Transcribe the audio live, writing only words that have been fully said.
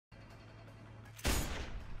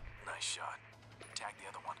shot. Tag the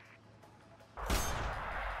other one.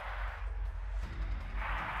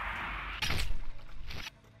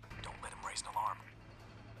 Don't let him raise an alarm.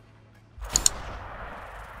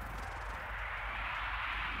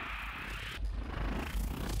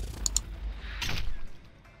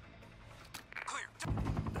 Clear.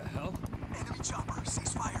 The hell? Enemy chopper.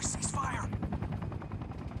 Cease fire. Cease fire.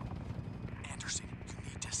 Anderson, you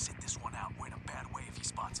need to sit this one out. We're in a bad way if he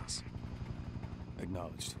spots us.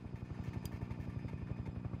 Acknowledged.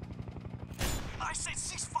 I said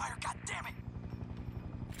cease fire, goddammit!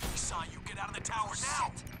 We saw you. Get out of the tower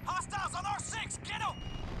now! Hostiles on R6! Get them!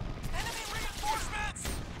 Enemy reinforcements!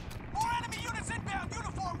 More enemy units inbound!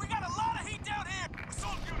 Uniform! We got a lot of heat down here!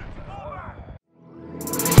 Assault units! Over!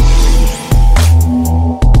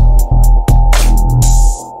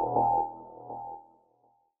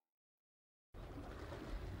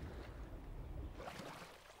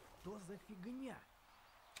 Что за фигня?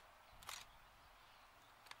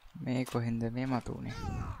 මේ කොහෙන්ද මේ මතුනේ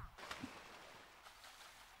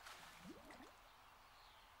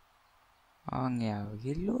ආන් යාව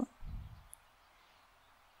ගිල්ලුවා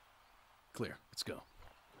Clear. Let's go.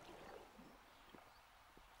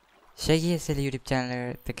 ශේගියසෙල YouTube channel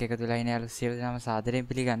එකට එකතු වෙලා ඉන්න අලුත් සියලු දෙනාම සාදරයෙන්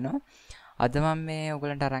පිළිගන්නවා. අද මම මේ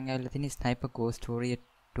ඔයගලන්ට අරන් ආවිල්ලා තියෙන Sniper Ghost Warrior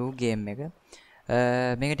 2 game එක.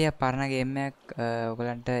 මේක ටිකක් පරණ game එකක්.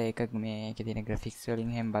 ඔයගලන්ට ඒක මේකේ තියෙන graphics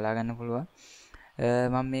වලින් හැම බලා ගන්න පුළුවන්.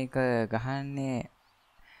 මම මේක ගහන්නේ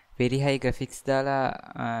very high graphics දාලා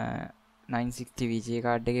 960 VGA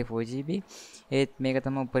card එකේ 4GB. ඒත් මේක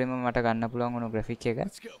තමයි උඩරින්ම මට ගන්න පුළුවන් වුණු graphic එක.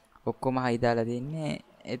 ඔක්කොම high දාලා තින්නේ.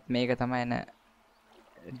 ඒත් මේක තමයි එන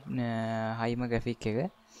high graphic එක.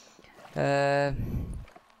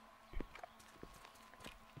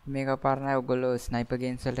 මේක පාරණයි ඔයගොල්ලෝ sniper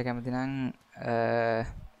games වලට කැමති නම්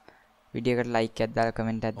වීඩියෝ එකට like එකක් දාලා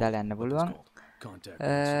comment එකක් දාලා යන්න පුළුවන්.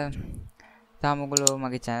 තාම ඔයගොල්ලෝ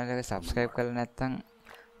මගේ channel එක subscribe කරලා නැත්නම්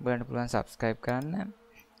ඔයගලන්ට පුළුවන් subscribe කරන්න.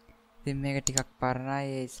 ඉතින් මේක ටිකක්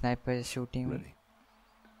පරණයි sniper shooting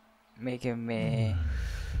මේකේ මේ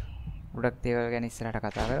ගොඩක් දේවල් ගැන ඉස්සරහට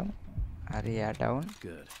කතා කරමු. හරි යා down.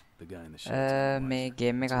 මේ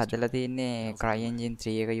game එක හදලා තින්නේ CryEngine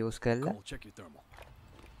 3 එක use කරලා.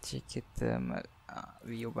 check your thermal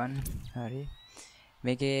view 1 හරි.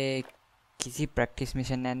 මේකේ කිසි practice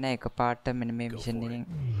mission එකක් නැහැ. එකපාරට මෙන්න මේ mission එකෙන්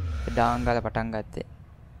ඩාන් ගාලා පටන් ගත්තේ.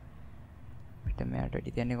 පිට මෙයාට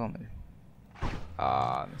වැඩි තියන්නේ කොහමද?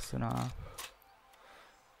 මිස් වුණා.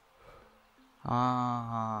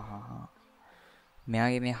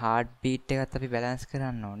 මෙයාගේ මේ heart beat එකත් අපි balance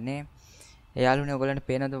කරන්න ඕනේ. එයාලුනේ ඔයගලන්ට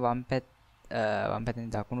පේනවද වම්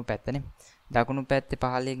පැත්තෙන් දකුණු පැත්තනේ. දකුණු පැත්තේ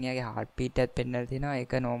පහළින් එයාගේ heart beat එකත් පෙන්නලා තියෙනවා.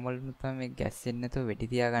 ඒක normal වුණොත් තමයි මේ ගැස්සෙන්නේ නැතුව වෙඩි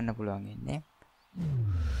තියා ගන්න පුළුවන් ඉන්නේ.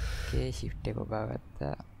 Okay, shift එක ඔබා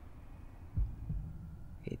ගත්තා.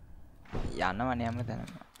 යනවනේ යම තැන.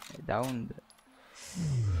 down.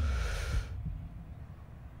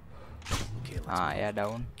 එයා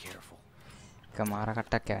down. කමාර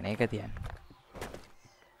කට්ටක් යන්නේ ඒක තියන්න.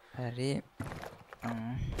 හරි.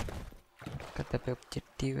 කතපේ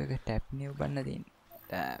ඔබ්ජෙක්ටිව් එක ටැප් නියු ගන්න දෙන්න.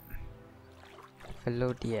 Tap.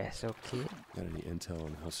 Fellow TS, okay. Got any intel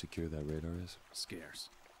on how secure that radar is? Scarce.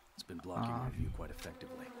 It's been blocking our view quite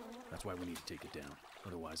effectively. That's why we need to take it down.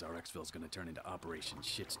 Otherwise, our exfil's gonna turn into Operation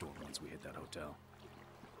Shitstorm once we hit that hotel.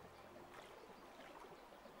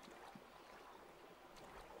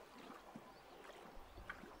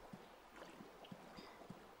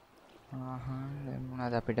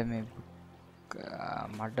 මොනවාද අපිට මේ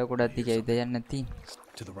මඩ ගොඩක් දිගේ ඉඳ යන්න තියෙන්නේ.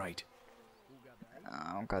 To the right.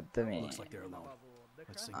 මොකද්ද මේ? Looks like they're alone.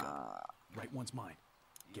 Let's sync up. Right one's mine.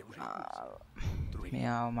 Get ready. 3.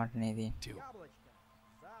 මෙයාව මට නේ තියෙන්නේ. 2.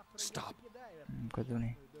 Stop. මොකද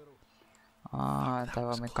උනේ? තව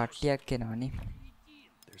මේ කට්ටියක් එනවනේ.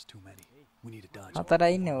 There's too many. We need to dodge.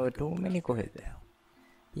 හතරයි ඉන්නේ ඔය too many කොහෙද?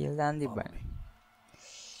 ඊළ දාන් තිබ්බනේ.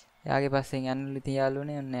 යාගේ පස්සෙන් යන්නලු ඉතින්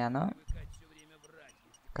යාළුවනේ ඔන්න යනවා.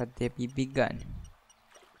 කද්දේ පිපික් ගන්න.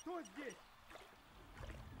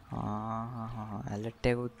 ඇලර්ට්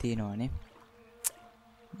එකකුත් තියෙනවනේ.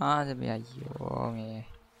 මේ අයියෝ මේ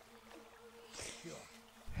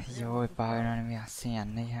අයියෝ එපා වෙනවනේ මේ අස්සෙන්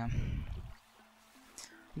යන්න ගියාම.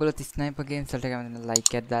 ඔයගොල්ලෝ ස්නයිපර් ගේම්ස් වලට කැමති නම්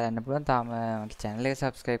like එකක් දාලා යන්න පුළුවන්. තාම මගේ channel එක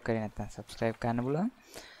subscribe කරේ නැත්නම් subscribe කරන්න පුළුවන්.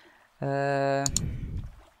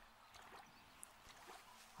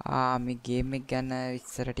 මේ ගේම් එක ගැන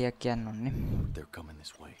විස්තර ටිකක් කියන්න ඕනේ. They're coming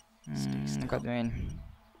this way. මොකද වෙන්නේ?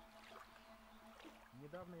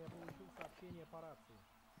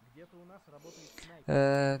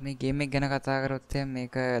 මේ ගේම් එක ගැන කතා කරොත්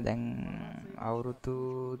මේක දැන් අවුරුදු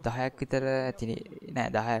 10ක් විතර ඇති නෑ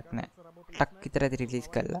 10ක් නෑ 8ක් විතර ඇති රිලීස්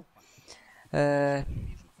කළා.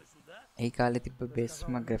 ඒ කාලේ තිබ්බ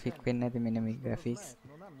බෙස්ම ග්‍රැෆික් වෙන්න ඇති මෙන්න මේ graphics.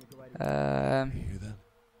 Hear that?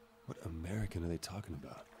 What American are they talking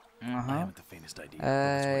about? I haven't the faintest idea, but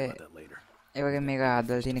let's worry about that later. ඒ වගේ මේක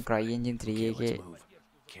හදලා තියෙන Cry Engine 3 Okay, එකේ let's move.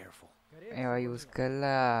 Careful. ඒවා යූස්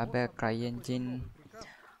කරලා හැබැයි Cry Engine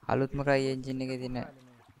අලුත්ම Cry Engine එකේ තියෙන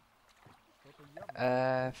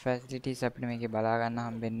facilities අපිට මේකේ බලා ගන්න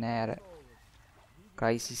හම්බෙන්නේ නැහැ අර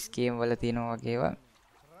Crysis game වල තියෙනවා වගේ ඒවා.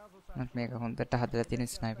 මත් මේක හොඳට හදලා තියෙන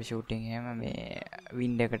ස්නයිපර් shooting එහෙම මේ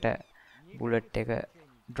wind එකට bullet එක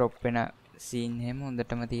drop වෙන scene එහෙම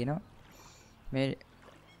හොඳටම තියෙනවා. මේ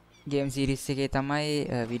game series එකේ තමයි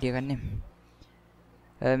වීඩියෝ ගන්නෙ.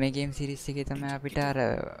 මේ game series එකේ තමයි අපිට අර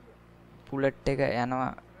bullet එක යනවා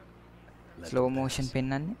slow motion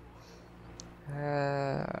පෙන්වන්නේ.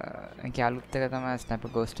 ඒකේ අලුත් එක තමයි Sniper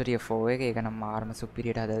Ghost Story 4 එක. ඒක නම් මාර්ම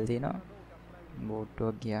superior හදලා තියෙනවා.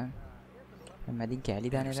 බෝට්ටුවක් ගියා. මැදින් කැලි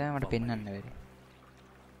දාන්නේ තමයි මට පෙන්වන්න බැරි.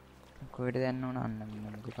 කොහෙද යන්න ඕන අන්න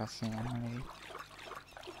මම පස්සේ යනවා නෙවෙයි.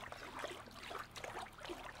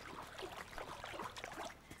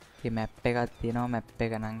 මේ මැප් එකක් තියෙනවා. මැප්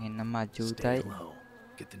එක නම් එන්නම අජූතයි.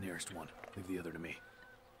 Get the nearest one. Leave the other to me.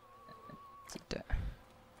 චිට.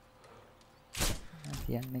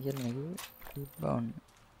 තියන්න කියලා මේක තිබ්බවන්න.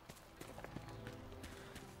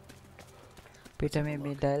 පිට මේ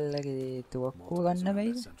මෙඩල්ලගේ තුවක්කුව ගන්න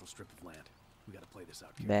බැයිද? Central strip of land. We gotta play this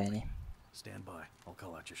out බෑනේ. Stand by. I'll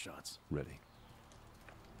call out your shots. Ready.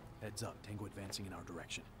 Heads up. Tango advancing in our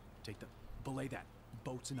direction. Take the... Belay that.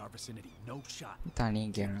 Boats in our vicinity. No shot.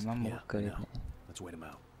 තනියෙන් කියන මම Yeah, මොකක් I කරේ know. නැහැ. Let's wait him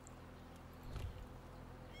out.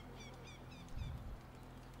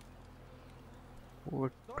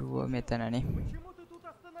 ඔට්ටුව මෙතනනේ. Почему ты тут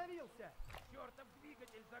остановился? Чёртов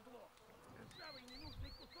двигатель заглох. Ржавый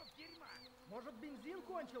ненужный кусок дерьма. Может, бензин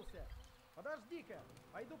кончился? Подожди-ка.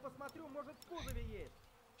 Пойду посмотрю, может, в кузове есть.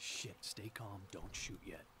 Shit. Stay calm. Don't shoot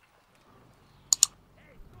yet.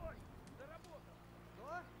 Эй, стой! Заработал.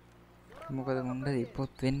 Что? මොකද මුණ්ඩ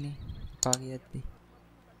ඉපොත් වෙන්නේ පාගිය ඇත්තේ.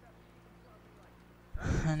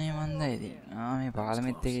 අනේ මන්ද ඉතින් මේ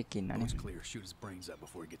පාර්ලිමේන්තු එකක ඉන්නනේ. Road's clear. Shoot his brains out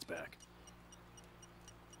before he gets back.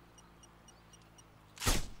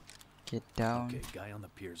 Get down. Okay, guy on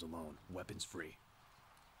the pier's alone. Weapons free.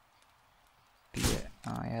 Pier.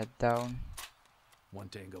 Yeah, down. One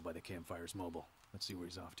Tango by the campfire's mobile. Let's see where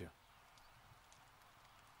he's off to.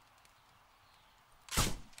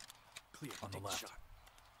 Clear on the left.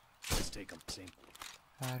 Let's take him. Same.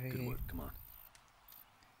 Good හරි. work. Come on.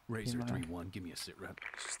 Razor Kimura. 3-1. Give me a sit rep.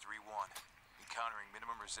 This is 3-1. Encountering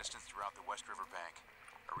minimum resistance throughout the West River Bank.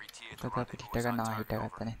 A RETA at the තත අපිට rendezvous is හිටගන්න on target. Over.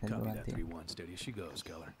 හිටගත්තනේ Copy දරුවන් that තියෙන. 3-1. Steady as she goes,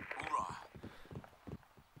 Keller. Hoorah!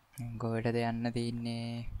 ගොඩට යන්න තියන්නේ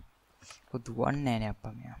පුදුවන්නේ නෑනේ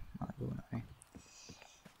අප්පා මෙයා. දුවනනේ.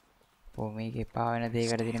 පො මේකේ එපා වෙන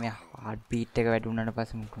දෙයකට දින මේ හાર્ට් බීට් එක වැඩි වුණාට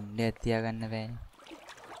පස්සේ මුකුණ්ඩයක් තියාගන්න බෑනේ.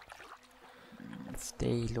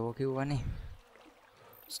 stay low කිව්වනේ.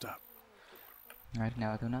 Stop. හරි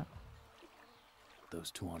නැවතුණා. Those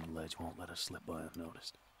two on the ledge won't let us slip by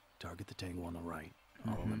unnoticed. Target the Tango on the right.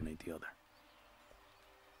 I'll eliminate the other.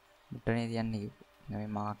 මුට්ටනේ තියන්නේ කිව්වා. මේ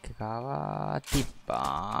මාක් එක ආවා තිබ්බා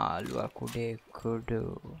අලුවා කුඩේ කුඩු.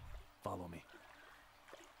 Follow me.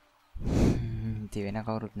 ඉතින් වෙන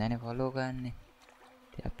කවුරුත් නැනේ ෆලෝ ගන්නෙ.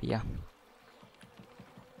 ඉතින් අපි යා.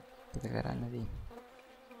 ඒක කරන්න දී.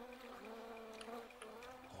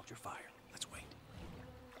 Hold your fire. Let's wait.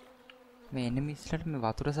 මේ එනිමිස්ලට මේ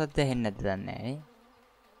වතුර සද්ද ඇහෙන්නේ නැද්ද දන්නේ නැහැ නේ.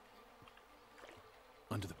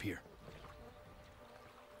 Under the pier.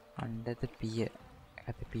 under the pier.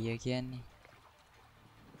 ඒකත් pier කියන්නේ.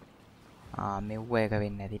 මෙව්ව එක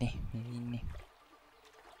වෙන්නේ නැතිනේ. මේ ඉන්නේ.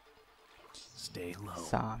 Stay low.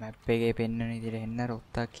 සා මැප් එකේ පෙන්වන විදිහට එන්න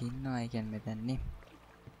රොත්තක් ඉන්නවා. ඒ කියන්නේ මෙතනනේ.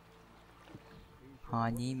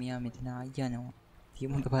 හානි මියා මෙතන ආයනවා.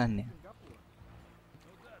 තියමුද බලන්නේ.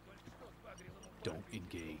 Don't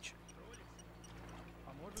engage.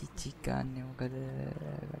 චිචි ගන්න මොකද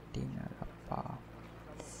කටින අප්පා.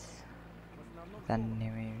 දන්නේ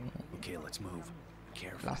මේ Okay, let's move.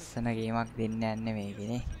 Careful. ලස්සන ගේමක් දෙන්න යන්නේ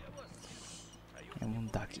මේකනේ. මුන්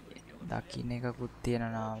දකින්න එකකුත්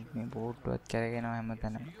තියෙනවා මේ බෝට්ටුවත් කරගෙනවා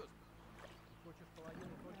හැමතැනම.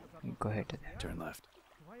 කොහෙටද? Turn left.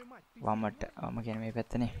 Твою мать, ты වමට වම කියන මේ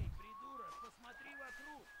පැත්තනේ. придурок, посмотри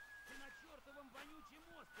вокруг. Ты на чертовом вонючем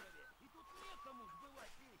острове. И тут некому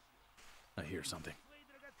сбывать вещи. I hear something. Твои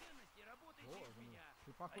драгоценности работают без меня.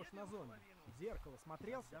 Ты похож на зомби. В зеркало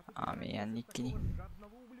смотрелся? මේ යන්නේ කිනි.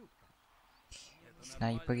 Жадного ублюдка.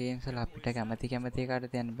 ස්නයිපර් ගේම්ස් වල අපිට කැමති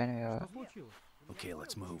එකට තියන්න බෑනේ මේවා. Что случилось? Okay,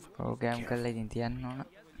 let's move. ප්‍රෝග්‍රෑම් කරලා ඉතින් තියන්න ඕන.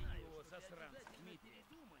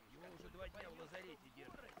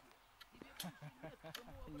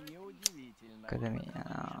 Неудивительно.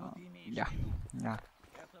 Yeah. Yeah.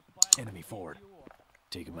 Enemy forward.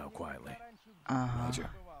 Take him out quietly. Roger.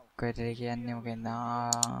 කොහෙටද කියන්නේ මොකෙන්ද? මම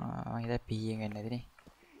හිතා පීයෙන් එන්නේ නැතිනේ.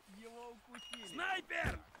 Его укусили.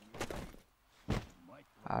 Снайпер!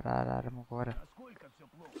 අර මොකවර. Насколько все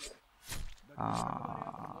плохо?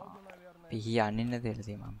 Много, наверное. පී යන්නේ නැද කියලා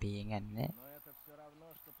තියෙනවා. මම පීයෙන් යන්නේ. Но это все равно,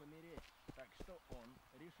 что помереть. Так что он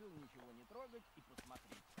решил ничего не трогать и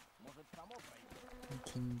посмотреть. Может, само пройдет.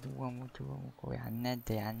 ඉතින් දුවමු කොහෙ යන්නේ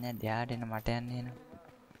නැද්ද යාට එන මට යන්න එන.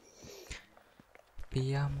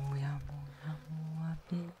 පියමු යමු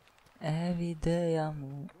අපි ඇවිද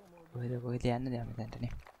යමු. කොහෙද යන්නේ දැන්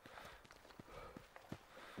මෙතනටනේ.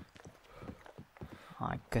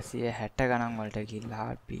 160 ගණන් වලට ගිහිල්ලා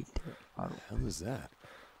heart beat. What the hell is that?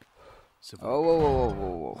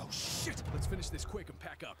 Oh shit! Let's finish this quick and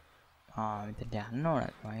pack up. මෙතනට යන්න ඕන.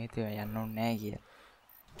 මම හිතුවා යන්න ඕනේ නැහැ කියලා.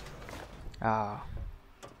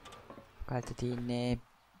 කල්ත තියන්නේ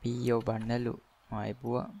පීයෝ බන්නලු.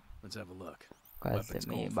 ආයිපුවා. Let's have a look. කල්ත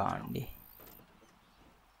මේ බාණ්ඩි.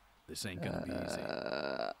 This ain't gonna be easy.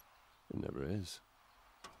 It never is.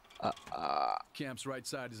 Camp's right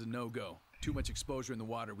side is a no-go. Too much exposure in the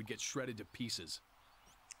water, we get shredded to pieces.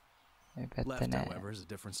 Left, however, is a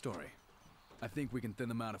different story. I think we can thin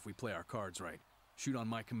them out if we play our cards right. Shoot on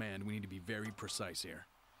my command, we need to be very precise here.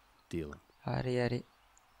 Deal. හරි.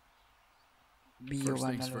 First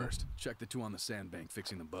things first, check the two on the sandbank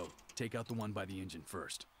fixing the boat. Take out the one by the engine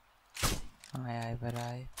first.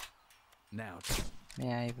 ඉවරයි. Now,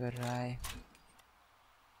 මෙයා ඉවරයි.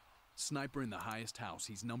 sniper in the highest house,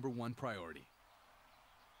 he's number 1 priority.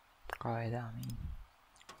 කොහෙද මේ?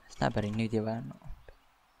 Sniper ඉන්නේ විදිය බලන්න.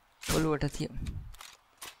 ඔළුවට තිය.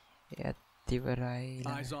 ඒත් ඉවරයි.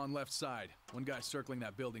 Eyes on left side. One guy circling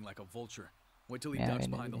that building like a vulture. Wait till he ducks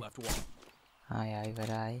behind the left wall.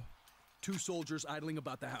 ඉවරයි. 2 soldiers idling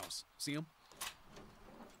about the house. See him?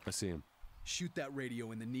 I see him. Shoot that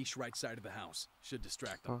radio in the niche right side of the house. Should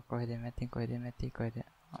distract them. කොහෙද මැති.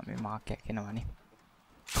 මේ mark එකක් එනවනේ.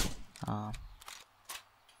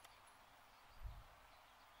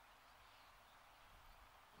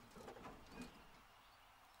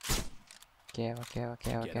 Get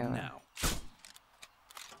him now.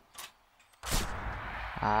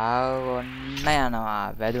 ඔන්න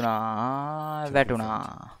යනවා. වැටුණා.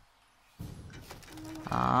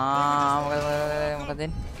 මොකද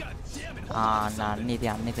නන්නි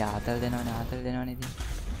යන්නේ ආතල් දෙනවනේ ඉතින්.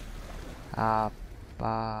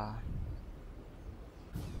 අප්පා.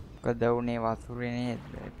 මොකද උනේ වතුරේ නේද?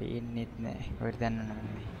 පේන්නෙත් නෑ. කොහෙද යන්න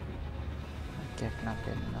ඕනේ? කැක් නම්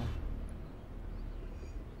පෙන්නනවා.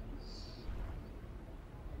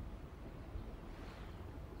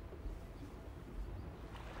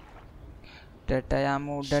 උඩට. Come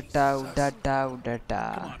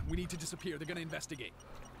on, we need to disappear. They're gonna investigate.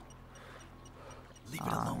 Leave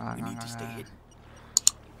it alone. We need to stay hidden.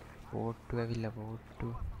 බෝට්ටු ඇවිල්ලා බෝට්ටු.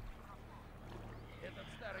 Этот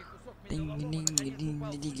старый кусок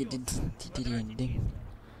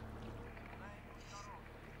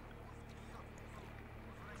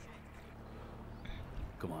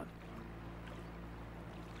Come on.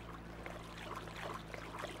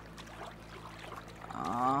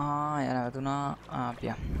 යනවතුනා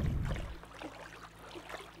ආපියා.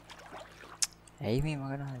 ඇයි මේ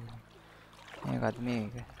මගන හදන්නේ? මේකත්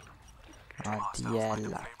මේක.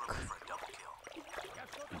 ආතියලක්.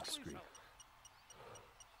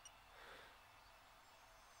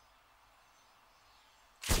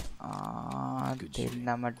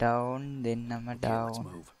 දෙන්නම down. Let's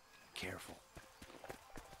move. Careful.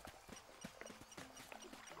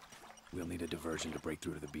 We'll need a diversion to break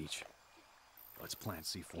through to the beach. Let's plant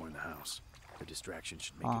C4 in the house. The distraction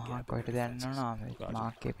should make a gap in කොහෙටද their යන්න defenses. ඕන?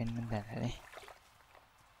 Mark එකේ පෙන්වන්න දැනනේ.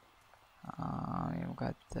 මේ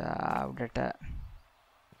මොකක්ද උඩට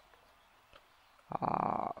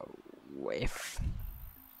F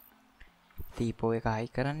තීපෝ එක හයි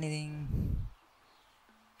කරන්න ඉතින්.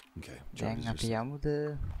 Okay. දැන් අපි යමුද?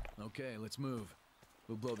 Okay, let's move.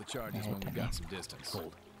 We'll blow the charges when we've got some distance.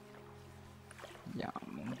 Hold.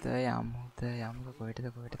 යමුද කොහෙටද?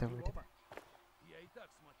 Я и так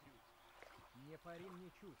смотрю. Не пари мне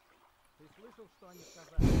чушь. Ты слышал, что они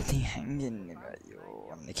сказали? ඉතින් හැංගෙන්නේ අයියෝ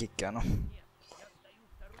අන්න එකක් යනවා. Я сдаю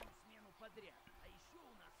вторую смену подряд. А еще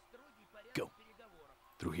у нас строгий порядок Go. переговоров.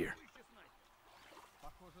 Through here.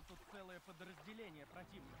 Похоже, тут целое подразделение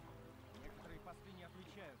противника. Некоторые посты не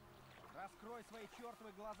отвечают. Раскрой свои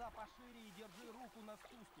чертовы глаза пошире и держи руку на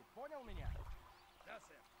спуске. Понял меня? Да,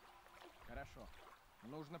 сэр. Хорошо.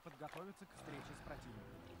 Нужно подготовиться к встрече с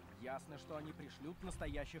противником. Ясно, что они пришлют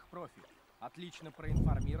настоящих профи. Отлично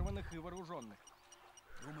проинформированных и вооруженных.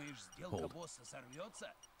 Думаешь, сделка босса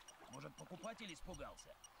сорвется? Может, покупатель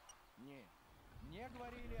испугался? Не. Мне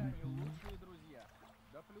говорили, они лучшие друзья.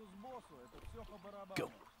 Да плюс боссу это все по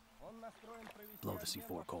барабану. Он настроен провести Blow the обмен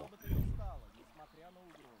C4 во что coal. бы то ни стало, несмотря на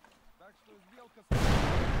угрозы. Так что сделка с...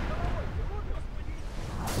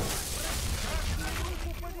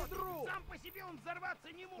 Сам по себе он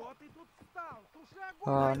взорваться не мог. Что ты тут встал? Туши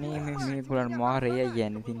огонь! මේ ගුලන් මාරය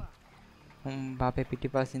යන්නඉතින් බාපේ පිටි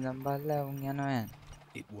පසිදම් බල්ල උන් යනවයන්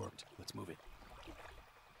It worked. Let's move it.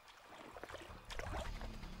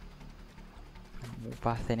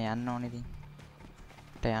 පස්සෙන යන්න ඕනෙදී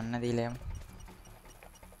යන්න දීලයම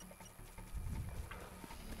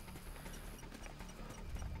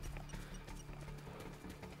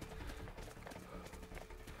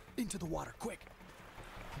Into the water, quick!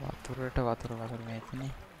 වතුරට වතුර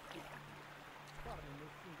මේතිනේ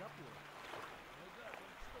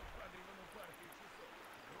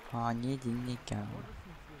не денег.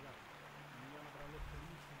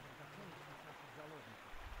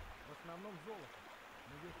 В основном золото,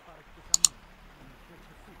 но есть парочка камней. И еще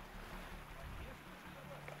часы.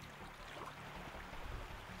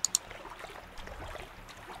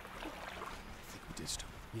 I think we ditched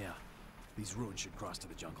him. Yeah. These ruins should cross to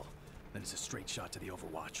the jungle. Then it's a straight shot to the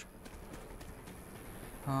Overwatch.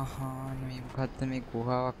 මේ මොකද්ද මේ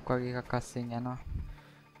ගුහාවක් වගේ එකක් අස්සෙන් යනවා.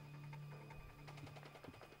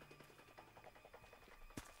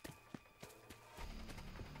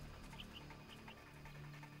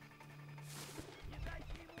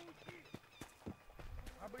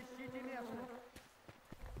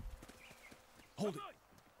 Hold it.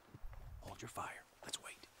 Hold your fire. Let's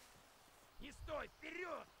wait. Не стой,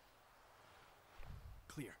 вперед!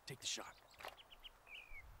 Clear. Take the shot.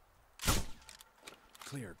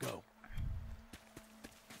 Clear. Go.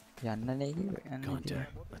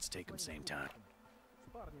 Contact. Let's take them same time.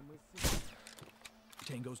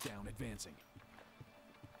 Tango's down. Advancing.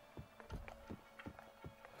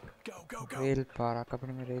 Go, go, go. Rail පාරක්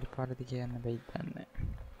අපිට මේ rail පාර දිගේ යන්න බැයි දන්නේ.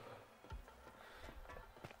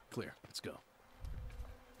 Clear. Let's go.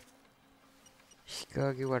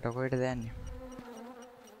 ෂිකා කිව්වට කොහෙටද යන්නේ?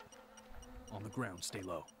 On the ground. Stay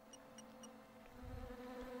low.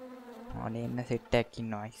 අනේ එන්න සෙට් එකක්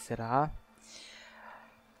ඉන්නවා ඉස්සරහා.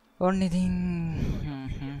 ඔන්න ඉතින්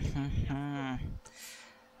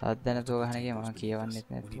අදන තෝගහනගේ මම කියවන්නෙත්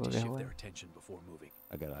නැතුව ගහුවා.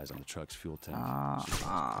 I got eyes on the truck's fuel tank.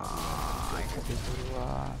 ඒක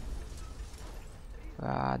පිටුවා.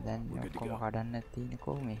 දැන් ඔක්කොම කඩන්න තියෙන්නේ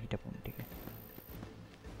කොහොම මේ හිටපුන් ටික.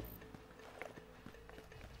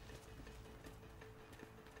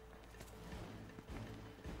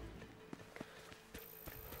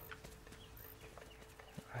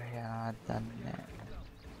 දන්නේ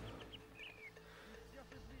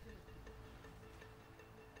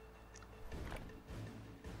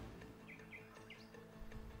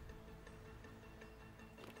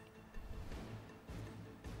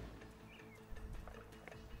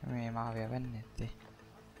මේ මාව යවන්නේ නැත්තේ.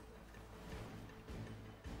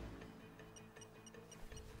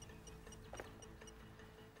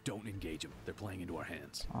 Don't engage them. They're playing into our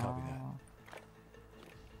hands. Copy that.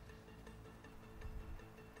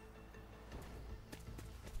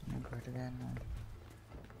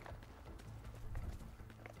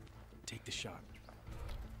 Take the shot.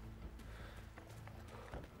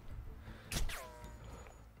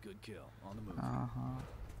 Good kill. On the move.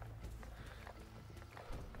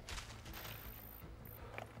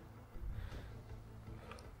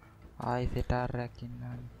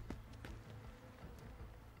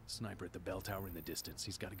 Sniper at the bell tower in the distance.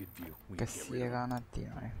 He's got a good view. We can get rid of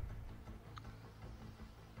him.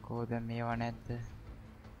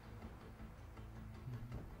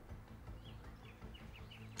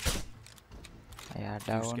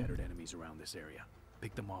 Few scattered enemies around this area.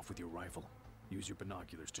 Pick them off with your rifle. Use your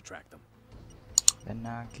binoculars to track them.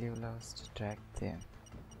 Binoculars to track them.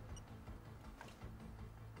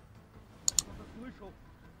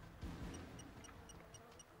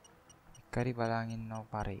 Kari balangin no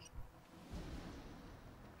pare.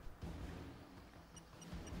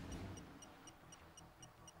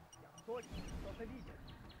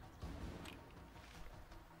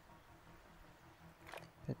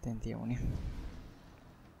 Attenzione.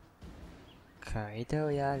 Kaido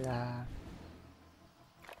yala.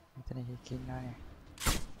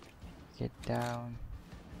 Get down.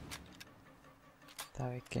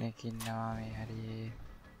 Tahu kena kena me hari.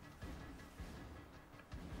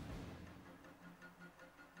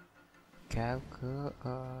 Kau ke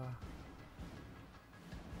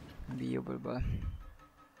bio berba.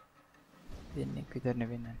 Ini kita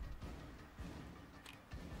nebenan.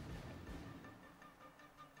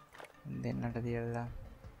 Then ada dia lah.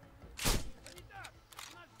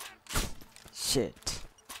 shit.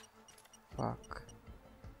 Fuck.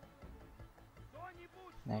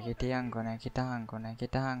 Nakitahanko.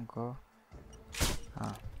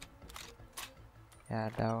 Ah. Yeah,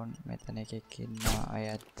 down. Metan එකෙක් ඉන්නවා. අය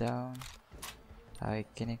down. තව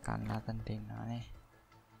එක්කෙනෙක් අන්න අතන්ට ඉන්නවානේ.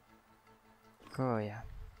 කොයා.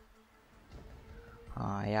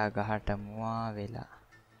 එයා ගහට මුවා වෙලා.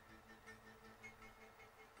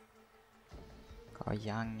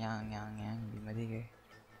 යන් බිම දිගේ.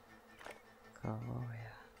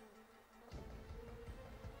 කොයා.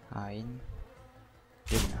 අයින්.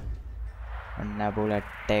 දෙන්න. ඔන්න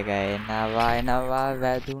බුලට් එක එනවා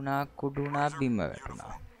වැදුනා කුඩුනා බිම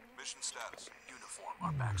වැටුණා.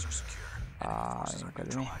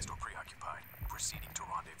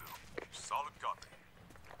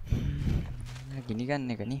 ගිනි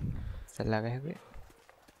ගන්න එකනේ සල්ලා ගහුවේ.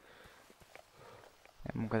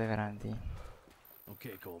 මොකද කරන්න තියෙන්නේ?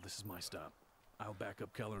 Okay, Cole, this is my stop. I'll back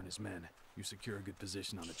up Keller and his men. You secure a good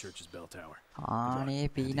position on the church's bell tower. නේ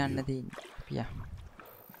පීනන්න තියෙන්නේ. පියා.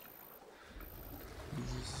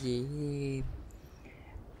 යේ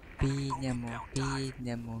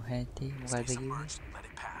පීනමු හැටි මොකද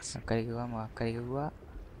කිව්වේ? මොකක් කිව්වා?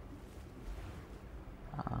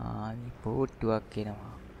 මේ පොට්ටුවක්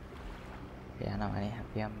කියනවා. යනවනේ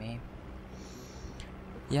අපි මේ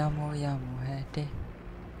යමු හැටි.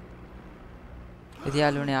 ඉතින්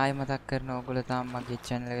යාළුවනේ ආයෙ මතක් කරනවා ඔයගොල්ලෝ තාම මගේ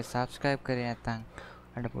channel එක subscribe කරේ නැත්නම්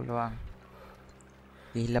අන්න පුළුවන්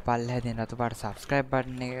ගිහිල්ලා පල්ලෙහා දෙන රතු පාට subscribe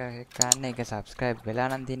button එක ගන්න. ඒක subscribe වෙලා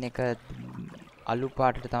නම් තියෙන එක අලු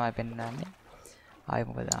පාටට තමයි පෙන්වන්නේ. ආයෙ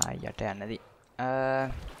මොකද යට යන්නදී.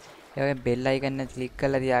 ඒ වගේ bell icon එක click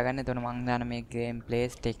කරලා තියාගන්න. එතකොට මම දාන මේ game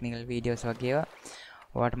plays technical videos වගේ ඒවා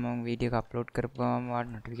ඔයාලට මම වීඩියෝ එක අප්ලෝඩ් කරපුවම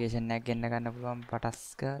ඔයාලට notification එකක් ගෙන්න ගන්න පුළුවන් පටස්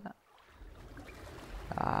කරලා.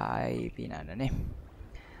 ආයි පිනන්නනේ.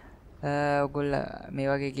 ඔයගොල්ලෝ මේ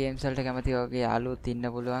වගේ ගේම්ස් වලට කැමති වගේ යාළුවොත් ඉන්න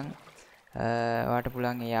පුළුවන්. ඔයාලට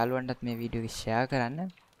පුළුවන් ඒ යාළුවන්ටත් මේ වීඩියෝ එක share කරන්න.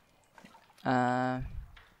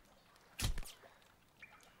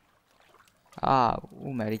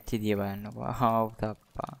 ඌ මැරිච්ච දිය බලන්නකෝ.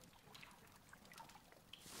 තප්පා.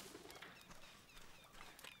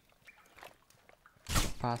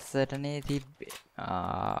 පස්සටනේ තිබ්බේ.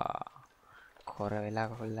 කොර වෙලා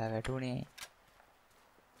කොල්ලා වැටුනේ.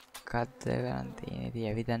 කද්ද ගන්න තියෙන්නේ. ඉතින්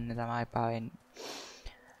ඇවිදන්න තමයි පාවෙන්නේ.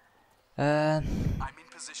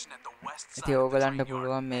 ඉතින් ඕගලන්ට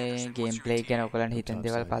පුළුවන් මේ ගේම් ප්ලේ ගැන ඔයගලන්ට හිතන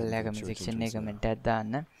දේවල් පල්ලෙහා කමෙන්ට් සෙක්ෂන් එකේ කමෙන්ට් එකක්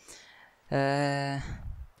දාන්න.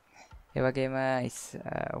 ඒ වගේම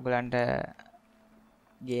ඔයගලන්ට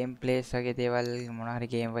ගේම් ප්ලේස් වගේ දේවල් මොන හරි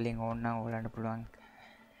ගේම් වලින් ඕන නම් ඔයගලන්ට පුළුවන්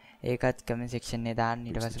ඒකත් කමෙන්ට් සෙක්ෂන් එකේ දාන්න.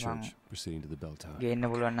 ඊට පස්සේ මම ගේන්න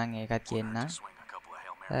පුළුවන් නම් ඒකත් කියන්න.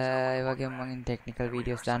 ඒ වගේම මම ටෙක්නිකල්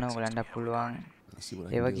වීඩියෝස් දානවා. ඔයගලන්ට පුළුවන්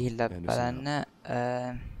ඒව ගිහිල්ලා බලන්න.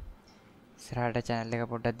 ඉස්සරහට channel එක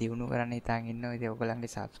පොඩ්ඩක් දියුණු කරන්න හිතාගෙන ඉන්නවා. ඉතින්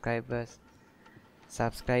ඔයගලන්ගේ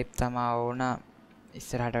subscribe තමයි ඕන.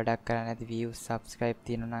 ඉස්සරහට වැඩක් කරන්න නැති views subscribe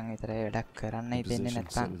තියෙනවා නම් විතරයි වැඩක් කරන්න හිතෙන්නේ.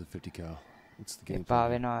 නැත්නම් එපා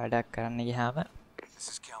වෙනවා වැඩක් කරන්න ගියාම.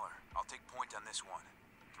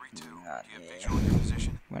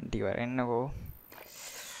 වන්ටි වරෙන්නකෝ.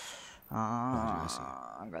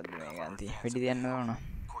 ගද්ද මේ ගන්ති වෙඩි තියන්න ඕන.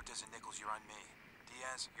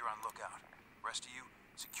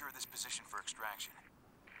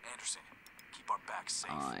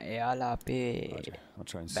 එයාලා අපේ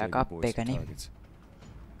බෑකප් එකනේ.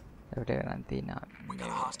 ඒකට කරන් තියනවා.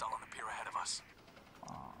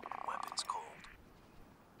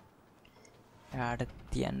 එයාට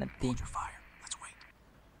තියන්න තියෙනවා.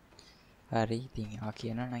 හරි ඉතින් ආ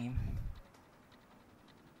කියනවා නම්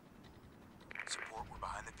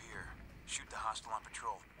hostile on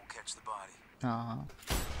patrol. We'll catch the body.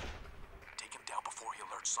 Take him down before he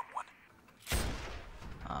alerts someone.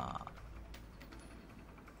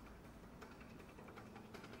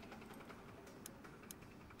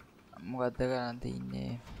 මොකද්ද කරන්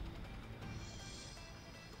තින්නේ?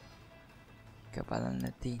 කපලන්න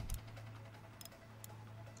නැති.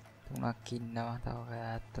 තුනක් ඉන්නවා. තව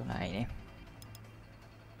තුනයිනේ.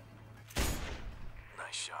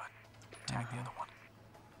 Nice shot. Tag the other one.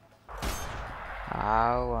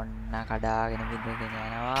 ඔන්න කඩාගෙන විදිහට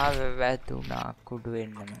යනවා. වැතුණා කුඩු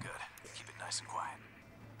වෙන්නම.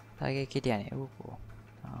 තාගේ කිටියනේ ඌකෝ.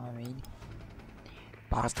 මේ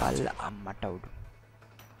පරපල්ල අම්මට උඩු.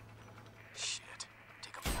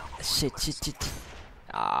 shit.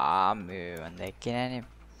 මේ වන්ද එක්කේ නෑනේ.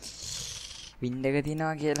 වින්ඩ් එක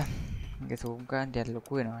තියනවා කියලා. ඒක zoom කරන් ටිකක්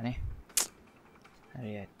ලොකු වෙනවානේ.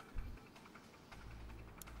 හරියට.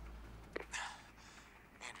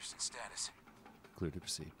 Clear to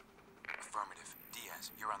proceed. Affirmative. Diaz,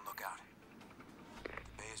 you're on lookout. The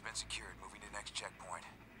bay is has been secured. Moving to next checkpoint.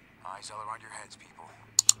 Eyes all around your heads, people.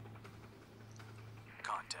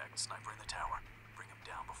 Contact. Sniper in the tower. Bring him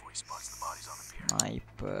down before he spots the bodies on the pier.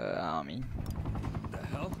 Sniper army. The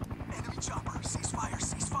hell? Enemy chopper. Ceasefire.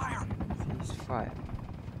 Ceasefire. Ceasefire.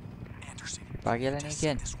 Anderson. Pagyalan ni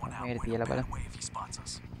Ken. May tiyala pala. If he spots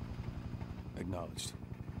us. Acknowledged.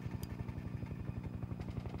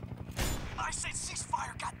 I said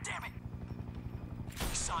ceasefire. God damn it.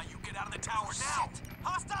 We saw you. Get out of the tower now.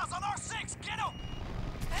 Hostiles on R6. Get them.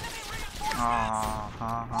 Enemy reinforcements.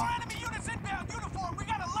 More enemy units inbound. Uniform. We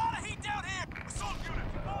got a lot of heat down here. Assault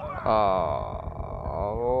units. Over.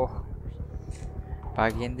 Oh.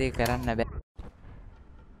 Pagyindi karana bෑ.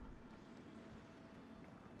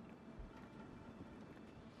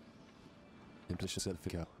 In position set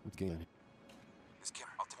figure out. What's going on? This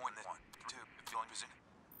camera. I'll point that one. Two. If you're in position.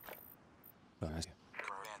 Oh, I see. And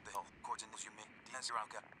the hell. Courts in you me. The around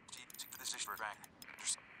cut. This is for dragon.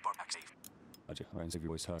 Just bar back safe. Roger. All right, save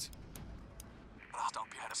your voice hot. I'll stop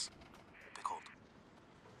behind us. Big hold.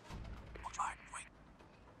 I'll try. Wait.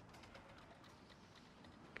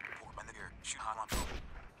 Four men here. Shoot hot on go.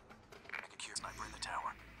 Make a cure. Sniper in the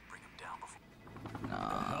tower. Bring him down before.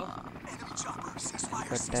 Enemy chopper.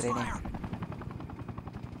 Ceasefire. Ceasefire.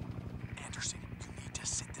 Anderson, you need to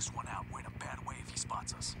sit this one out. We're in a bad way if he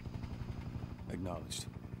spots us. Acknowledged.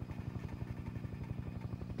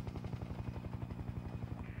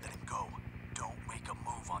 Let him go. Don't make a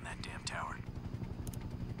move on that damn tower.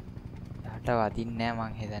 යට වදින්නේ නෑ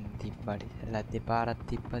මං හිතන්නේ තිබ්බට. එලා දෙපාරක්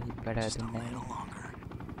තිබ්බට වැදුන්නේ නෑ.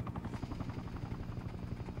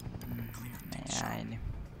 නෑ.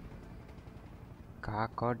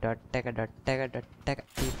 කාකෝ ඩොට් එක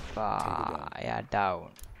තිබ්බා. යා down.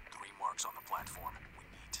 3 marks on the platform. We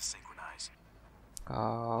need to synchronize.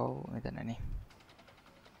 කාව් මෙතනනේ.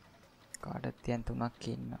 කාටත් තියන් 3ක්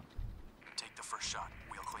ඉන්නවා. Take the first shot.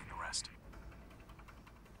 We'll clean the rest.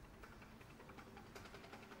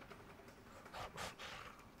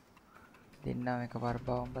 දෙන්නා එක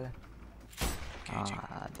පරපාවම් බලන්න.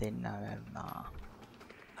 දෙන්නා වැරුණා.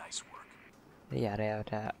 Nice work.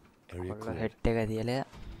 යාරයට කොල්ල හෙට් එක තියලා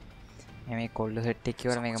මේ කොල්ල හෙට් එක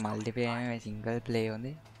කියවල මේක මල්ටි ප්ලේයර් නෙමෙයි සිංගල් ප්ලේ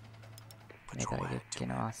හොඳේ. මේක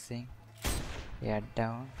එක්කෙනා අස්සෙන් එයා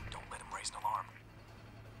down. Don't let him raise an alarm.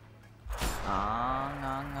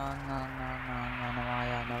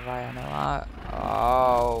 යනවා.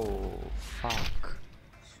 Oh fuck.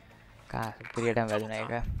 පිළියටම වැදුනා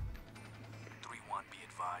එක. 3-1, be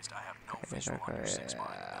advised. I have no visual on your 6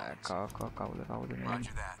 body. කවුද මේ?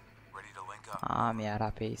 Roger that. Ready to link up. මෙයාර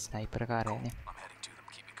අපේ sniper කාරයනේ. I'm heading to them.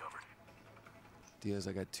 Keep me covered. Diaz, I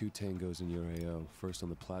got 2 tangos in your AO. First on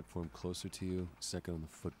the platform closer to you, second on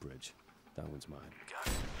the footbridge. That one's mine. Got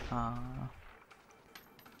it.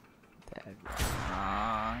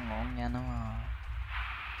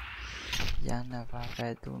 යනවා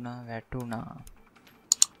වැටුණා.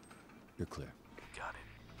 You're clear. Got it.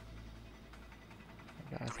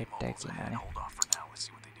 Set එකක් ඉන්නනේ. Hold off for now. Let's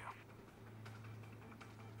see what they do.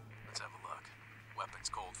 Let's have a look. Weapons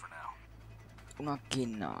cold for now. 3ක්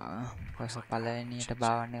ඉන්නවා. කොහොස පළවෙනියට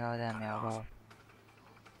බාවන්නේ කවදාද මේව බාව.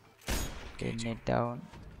 Get down.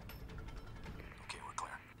 Okay, we're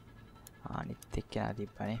clear. අනිත් එක්කෙනා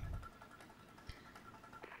තිබ්බනේ.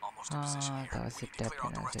 Almost in position here. තව We need set to clear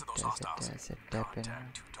out the එකක් rest of those hostiles.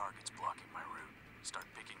 Contact 2 targets blocking my route. Start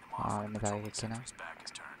picking them off when the patrolling sentry's back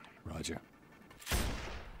is turned. Roger.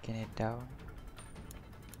 කෙනෙක් down.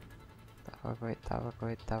 තව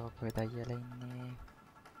කොහෙද අයියලා ඉන්නේ?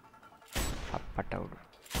 අප්පට උඩ.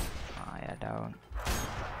 යා down.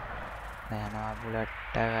 යනවා bullet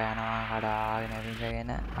එක යනවා කඩාගෙන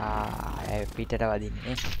රිංගගෙන. පිටට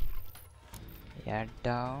වදින්නේ. යා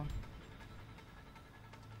down.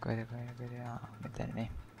 කොහෙද මෙතනනේ.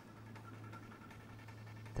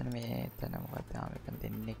 මෙතන මොකක්ද? මෙතන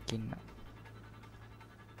දෙන්නෙක් ඉන්නවා.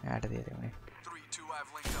 එයාට තේරෙන්නේ. 3-2,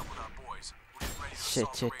 I've linked up with our boys. We're getting ready to Shit,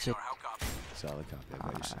 assault shit, the shit. radar. How copy? Solid copy. I got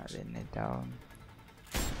your six. then down.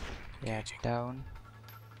 Yeah, down.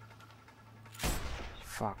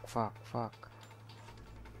 Fuck.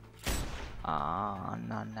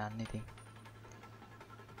 None, anything.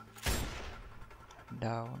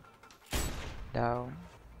 Down.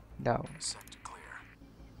 Set to clear.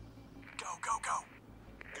 Go.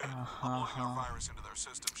 Uploading our virus into their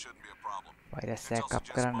system shouldn't be a problem. Virus Intel backup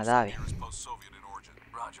suggests කරන්න most of දාවේ. the year is post-Soviet in origin.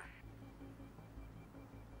 Roger.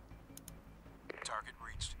 Target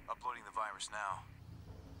reached. Uploading the virus now.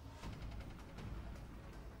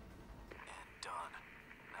 And done.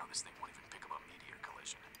 Now this thing won't even pick up a meteor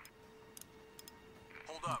collision.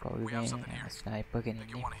 Hold up. We have something here. Sniper Think you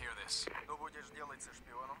කෙනෙක්. want to hear this? Что будешь делать со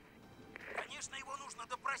шпионом? Конечно, его нужно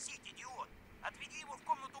допросить, идиот. Отведи его в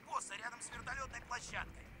комнату босса рядом с вертолетной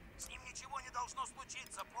площадкой. С ним ничего не должно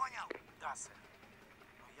случиться, понял? Да, сэр.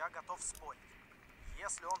 Но я готов спорить.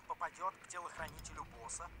 Если он попадет к телохранителю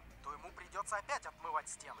босса, то ему придется опять отмывать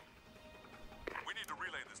стены. We need to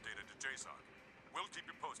relay this data to JSOC. We'll keep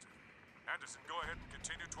you posted. Anderson, go ahead and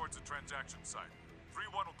continue towards the transaction site.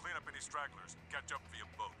 3-1 will clean up any stragglers and catch up via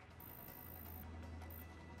boat.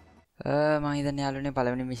 මම හිතන්නේ යාළුවනේ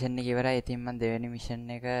පළවෙනි mission එක ඉවරයි. ඉතින් මම දෙවෙනි mission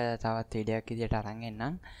එක තවත් වීඩියෝයක් විදියට අරන්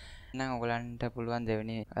එන්නම්. එහෙනම් ඔයගලන්ට පුළුවන්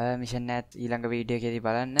දෙවෙනි මිෂන් එකත් ඊළඟ වීඩියෝ එකේදී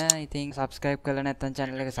බලන්න. ඉතින් subscribe කරලා නැත්නම්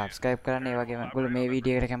channel එක subscribe කරන්න. ඒ වගේම ඔයගොල්ලෝ මේ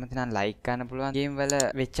වීඩියෝ එකට කැමති නම් like කරන්න පුළුවන්. ගේම් වල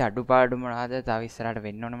වෙච්ච අඩුපාඩු මොනවාද, තව ඉස්සරහට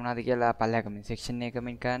වෙන්න ඕන මොනවාද කියලා පල්ලෙහා comment section එකේ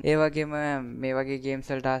comment කරන්න. ඒ වගේම මේ වගේ games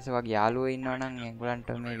වලට ආස වගේ යාළුවෝ ඉන්නවා නම් ඒගොල්ලන්ට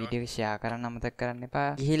මේ වීඩියෝ එක share කරන්න අමතක කරන්න එපා.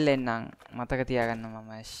 ගිහිල්ලා එන්නම්. මතක තියාගන්න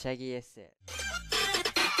මම Shaggy SL.